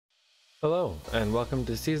Hello, and welcome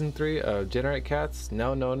to Season 3 of Generate Cats,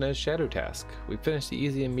 now known as ShaduTask. We finished the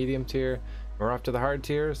easy and medium tier, and we're off to the hard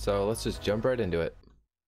tier, so let's just jump right into it.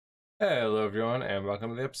 Hello everyone, and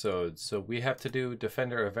welcome to the episode. So we have to do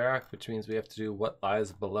Defender of Varrock, which means we have to do What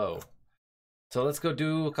Lies Below. So let's go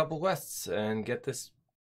do a couple quests and get this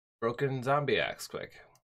broken zombie axe quick.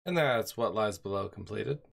 And that's What Lies Below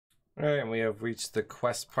completed. Alright, and we have reached the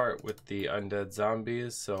quest part with the undead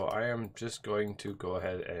zombies, so I am just going to go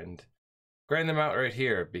ahead and grind them out right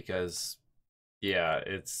here because, yeah,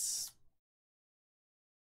 it's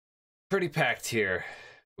pretty packed here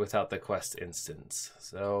without the quest instance.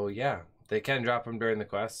 So, yeah, they can drop them during the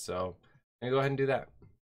quest, so I'm gonna go ahead and do that.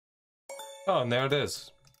 Oh, and there it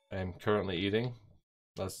is. I'm currently eating.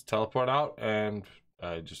 Let's teleport out, and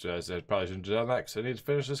I just realized I probably shouldn't have done that because I need to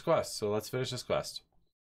finish this quest, so let's finish this quest.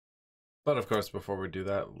 But of course, before we do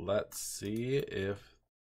that, let's see if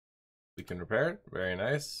we can repair it. Very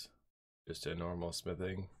nice. Just a normal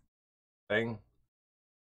smithing thing.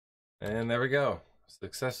 And there we go.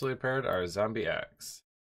 Successfully repaired our zombie axe.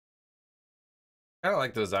 I don't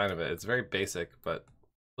like the design of it. It's very basic, but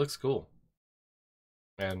looks cool.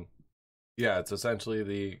 And yeah, it's essentially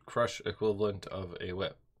the crush equivalent of a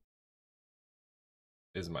whip,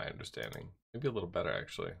 is my understanding. Maybe a little better,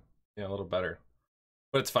 actually. Yeah, a little better.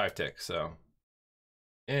 But it's 5 ticks, so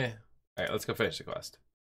alright, let's go finish the quest.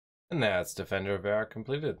 And that's Defender of Varrock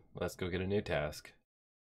completed. Let's go get a new task.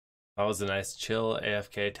 That was a nice chill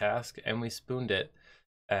AFK task, and we spooned it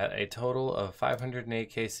at a total of 508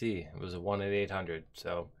 KC. It was a 1 in 800,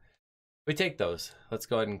 so we take those. Let's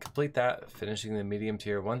go ahead and complete that, finishing the medium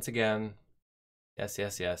tier once again. Yes,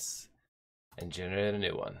 yes, yes. And generate a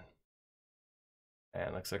new one.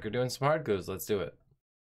 And looks like we're doing some hard clues. Let's do it.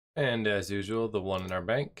 And as usual, the one in our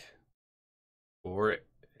bank. 4,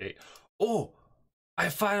 8. Oh! I'm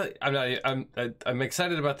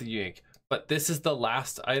excited about the unique, but this is the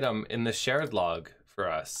last item in the shared log for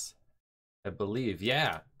us, I believe.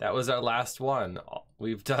 Yeah, that was our last one.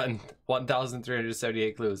 We've done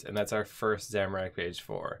 1,378 clues, and that's our first Zamorak page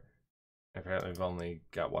 4. Apparently we've only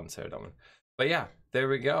got one Saradomin. But yeah, there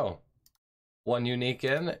we go. One unique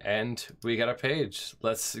in, and we got a page.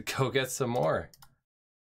 Let's go get some more.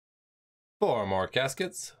 4 more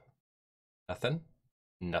caskets. Nothing.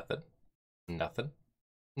 Nothing. Nothing.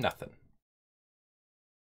 Nothing.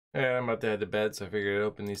 And I'm about to head to bed, so I figured I'd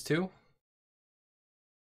open these two.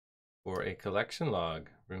 For a collection log.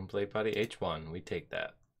 Room plate body H1. We take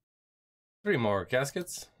that. 3 more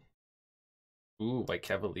caskets. Ooh, White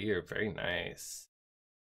Cavalier. Very nice.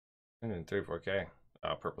 And 34k.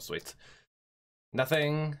 Oh, purple sweets.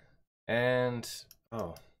 Nothing. And,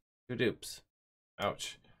 oh, 2 dupes.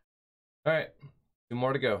 Ouch. Alright. 2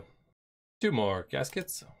 more to go. 2 more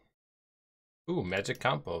caskets. Ooh, magic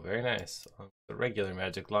combo, very nice. The regular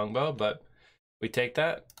magic longbow, but we take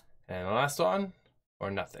that. And the last one,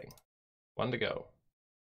 or nothing. 1 to go.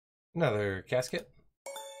 Another casket.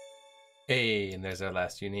 Hey, and there's our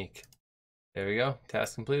last unique. There we go,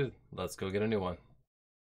 task completed. Let's go get a new one.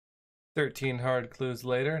 13 hard clues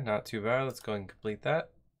later, not too bad. Let's go and complete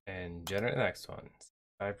that and generate the next one.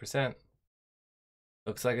 5%.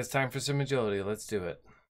 Looks like it's time for some agility. Let's do it.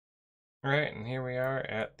 Alright, and here we are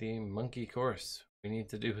at the monkey course. We need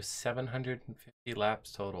to do 750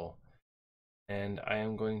 laps total. And I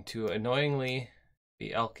am going to annoyingly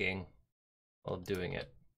be elking while doing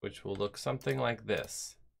it, which will look something like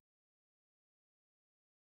this.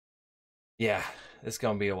 Yeah, it's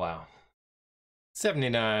gonna be a while.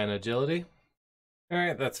 79 agility.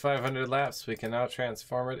 Alright, that's 500 laps. We can now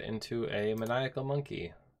transform it into a maniacal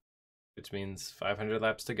monkey, which means 500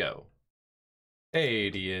 laps to go.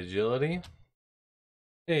 80 agility.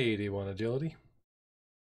 81 agility.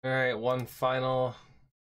 Alright, one final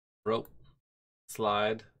rope,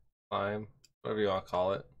 slide, climb, whatever you want to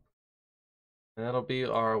call it. And that'll be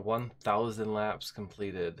our 1,000 laps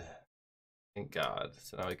completed. Thank God.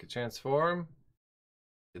 So now we can transform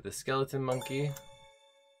to the skeleton monkey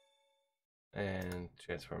and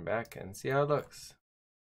transform back and see how it looks.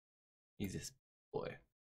 Easiest boy.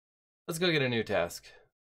 Let's go get a new task.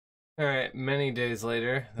 Alright, many days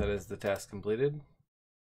later, that is the task completed.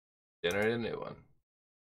 Generate a new one.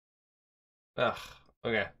 Ugh,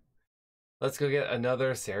 okay. Let's go get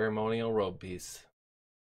another ceremonial robe piece.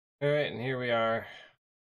 Alright, and here we are.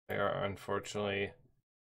 They are unfortunately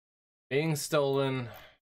being stolen.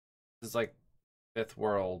 This is like 5th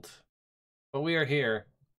world. But we are here.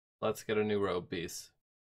 Let's get a new robe piece.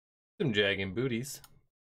 Some jagging booties.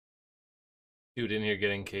 Dude in here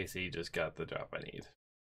getting KC just got the drop I need.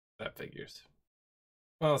 That figures.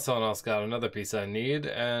 Well, someone else got another piece I need,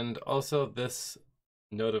 and also this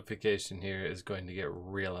notification here is going to get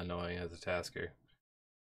real annoying as a tasker.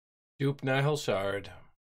 Dupe Nihil Shard.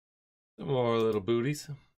 More little booties.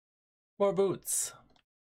 More boots.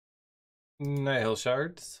 Nihil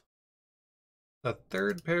Shards. A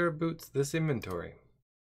third pair of boots this inventory.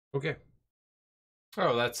 Okay.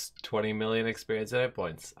 Oh, that's 20 million experience and hit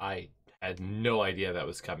points. I had no idea that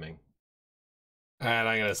was coming. And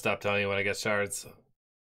I'm gonna stop telling you when I get shards.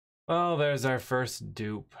 Well, there's our first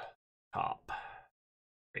dupe top.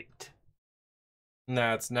 Great.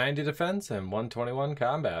 That's 90 defense and 121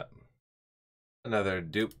 combat. Another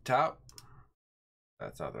dupe top.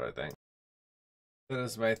 That's not the right thing. That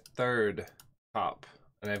is my third top,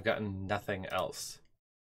 and I've gotten nothing else.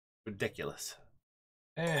 Ridiculous.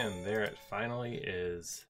 And there it finally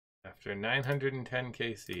is. After 910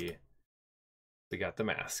 KC, we got the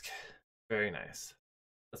mask. Very nice.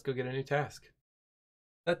 Let's go get a new task.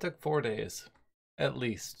 That took 4 days, at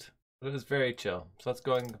least. But it was very chill. So let's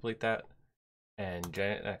go ahead and complete that and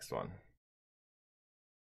generate the next one.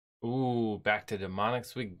 Ooh, back to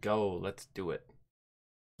demonics we go. Let's do it.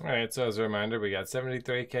 Alright, so as a reminder, we got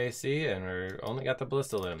 73 KC and we only got the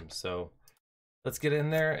ballista limb. So let's get in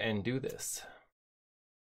there and do this.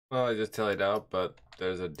 Well, I just tallied out, but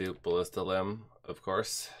there's a dupe ballista limb, of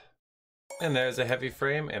course. And there's a heavy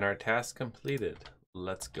frame and our task completed.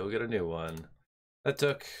 Let's go get a new one. That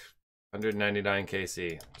took 199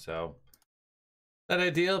 KC, so not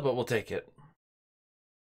ideal, but we'll take it.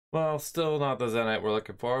 Well, still not the Zenite we're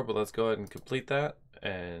looking for, but let's go ahead and complete that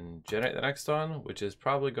and generate the next one, which is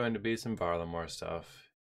probably going to be some Varlamore stuff.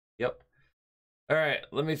 Yep. Alright,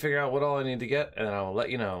 let me figure out what all I need to get, and I will let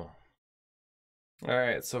you know.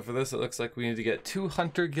 Alright, so for this it looks like we need to get 2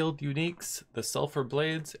 Hunter Guild uniques, the Sulfur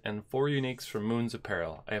Blades, and 4 uniques from Moon's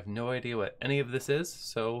Apparel. I have no idea what any of this is,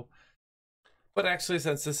 so... But actually,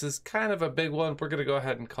 since this is kind of a big one, we're going to go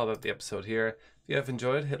ahead and call that the episode here. If you have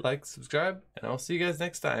enjoyed, hit like, subscribe, and I'll see you guys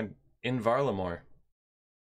next time in Varlamore.